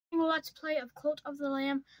Let's Play of Cult of the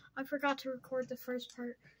Lamb. I forgot to record the first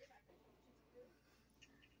part.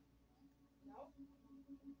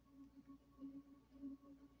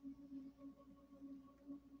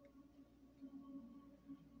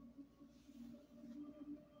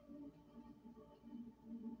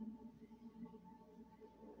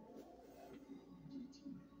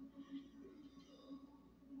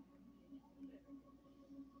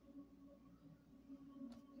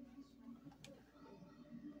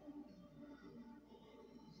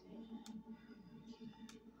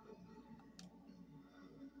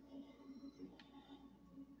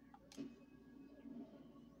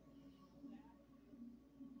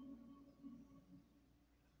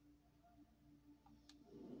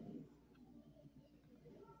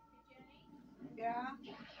 Yeah.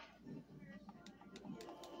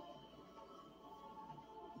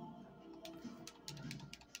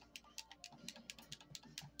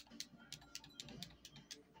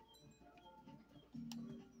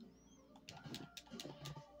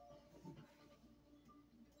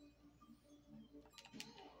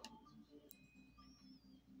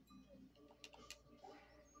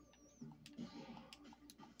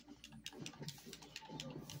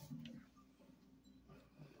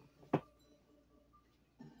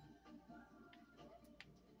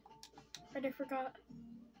 I forgot.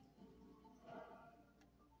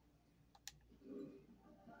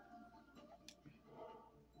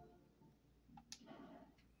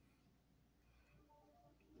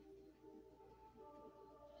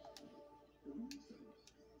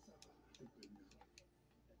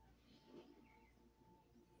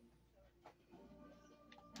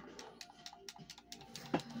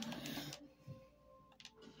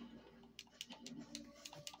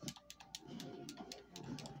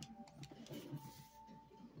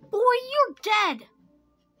 Boy, you're dead!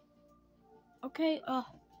 Okay,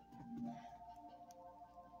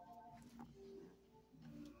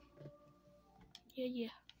 Yeah.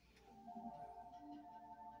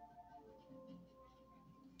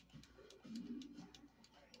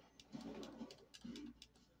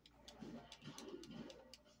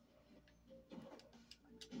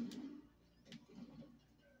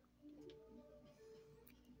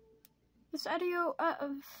 This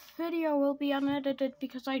video will be unedited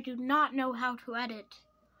because I do not know how to edit.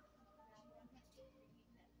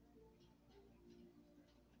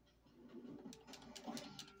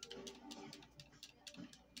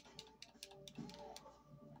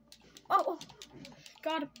 Oh,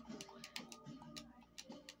 got him.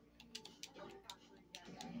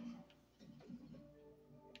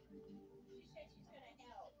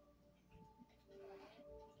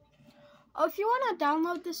 Oh, if you want to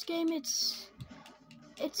download this game, it's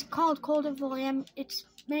called Cult of the Lamb. It's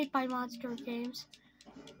made by Monster Games.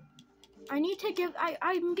 I'm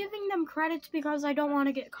giving them credits because I don't want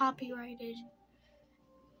to get copyrighted.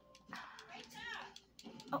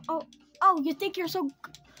 Oh, you think you're so...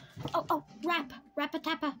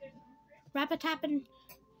 Rap-a-tappin'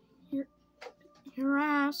 your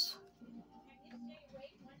ass.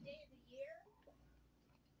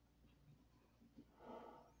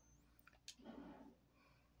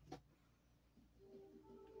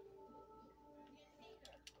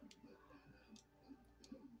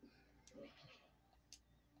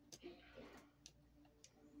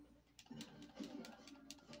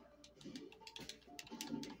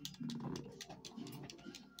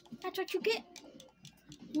 That's what you get.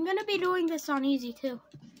 I'm gonna be doing this on easy too.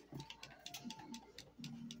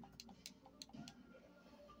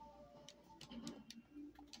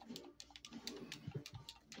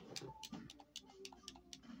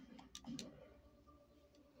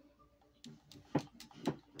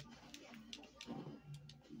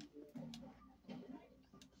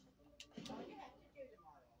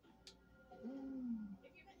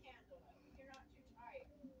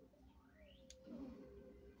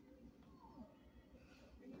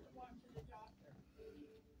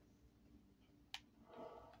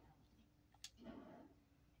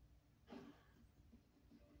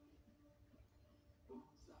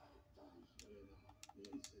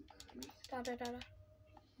 Da.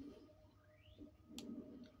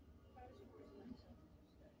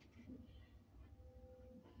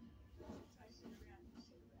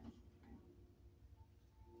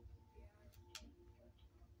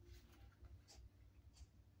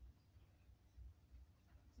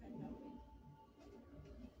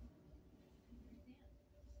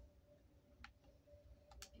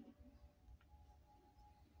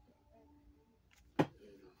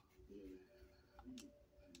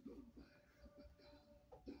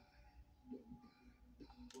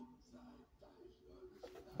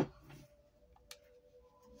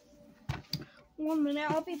 1 minute,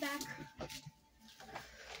 I'll be back.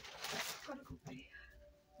 Gotta go pee.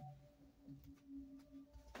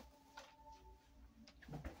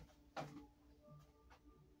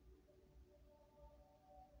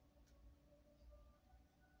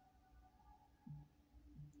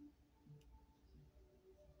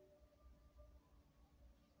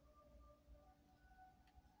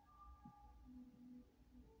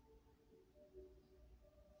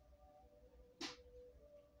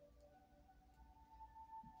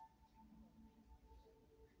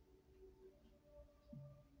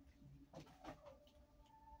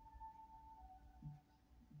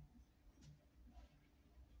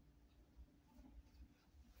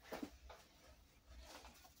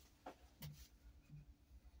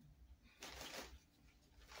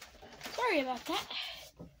 Sorry about that.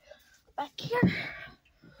 Back here.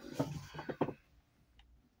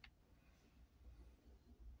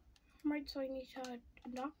 Right, so I need to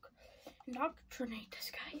indoctrinate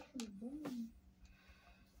this guy.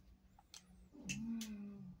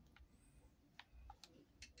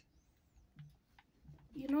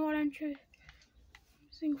 You know what I'm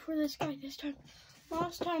choosing for this guy this time?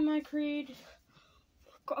 Last time I created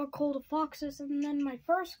a cult of foxes, and then my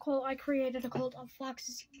first cult I created a cult of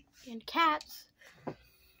foxes and cats.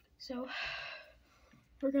 So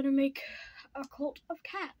we're gonna make a cult of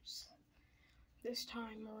cats this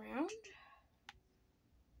time around.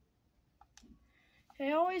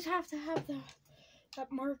 They always have to have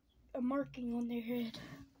a marking on their head.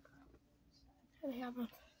 They have a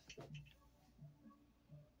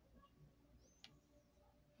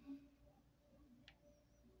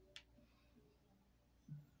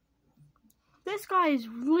This guy is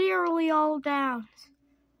literally all down.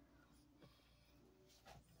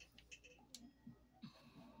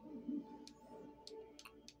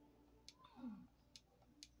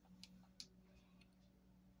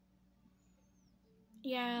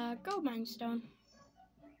 Yeah, go Mindstone.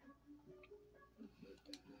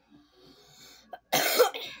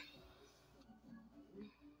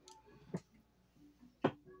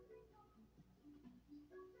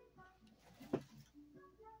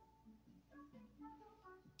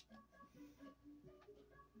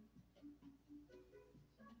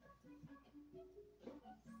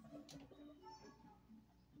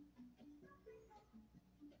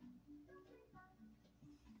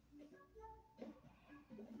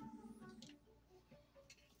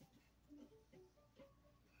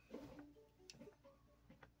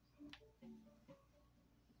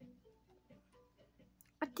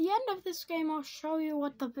 At the end of this game, I'll show you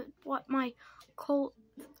what my cult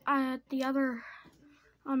on the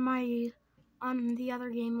other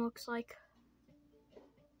game looks like.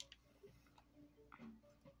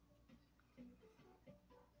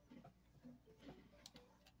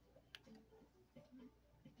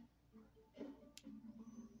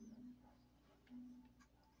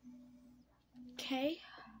 Okay.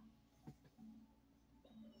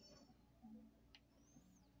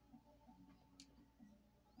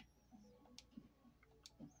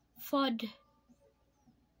 FUD. Let's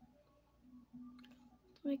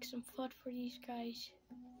make some FUD for these guys.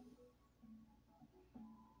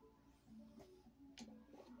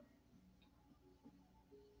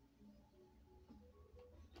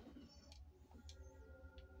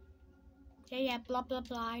 Yeah, blah, blah,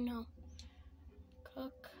 blah, I know.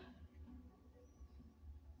 Cook.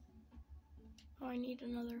 Oh, I need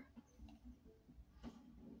another.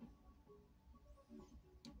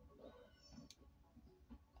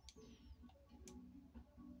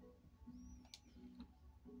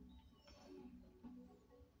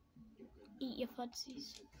 Eat your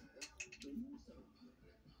fudsies.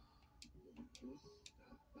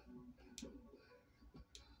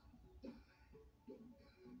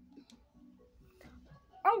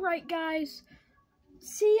 Alright guys,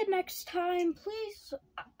 see you next time. Please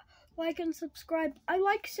like and subscribe. I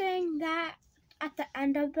like saying that at the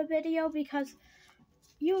end of the video because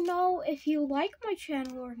you know if you like my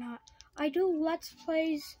channel or not. I do Let's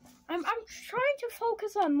Plays. I'm trying to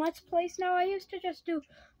focus on Let's Plays now. I used to just do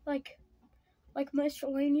like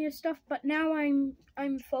miscellaneous stuff, but now I'm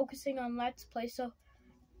focusing on Let's Play. So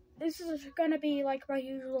this is gonna be like my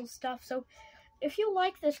usual stuff. So if you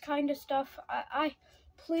like this kind of stuff, I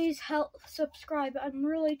please help subscribe. I'm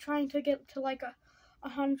really trying to get to like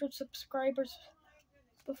 100 subscribers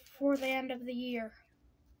before the end of the year.